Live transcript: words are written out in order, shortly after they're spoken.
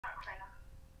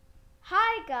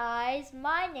Hi guys,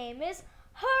 my name is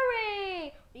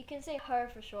Hurry. You can say Her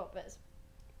for short, but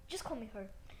just call me Her.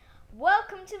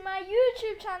 Welcome to my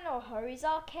YouTube channel, Hurry's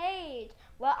Arcade,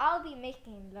 where I'll be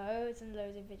making loads and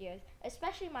loads of videos,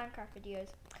 especially Minecraft videos.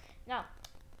 Now,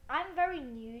 I'm very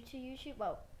new to YouTube.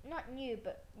 Well, not new,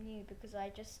 but new because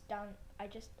I just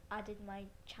added my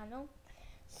channel.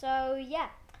 So yeah,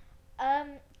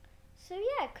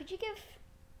 could you give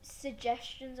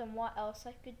suggestions on what else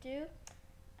I could do?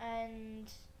 And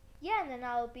yeah, and then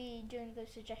I'll be doing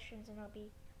those suggestions and I'll be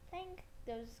playing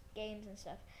those games and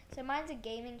stuff. So mine's a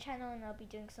gaming channel and I'll be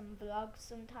doing some vlogs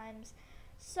sometimes.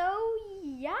 So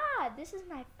yeah, this is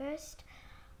my first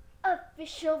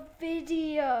official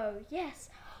video. Yes,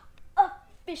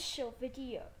 official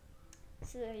video.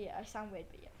 So yeah, I sound weird,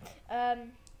 but yeah.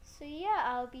 So yeah,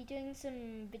 I'll be doing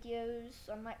some videos.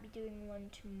 I might be doing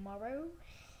one tomorrow,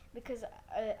 because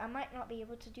I might not be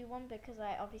able to do one because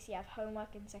I obviously have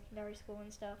homework in secondary school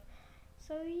and stuff.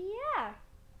 So yeah,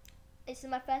 this is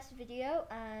my first video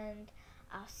and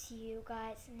I'll see you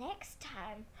guys next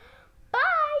time.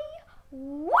 Bye!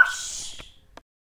 Whoosh!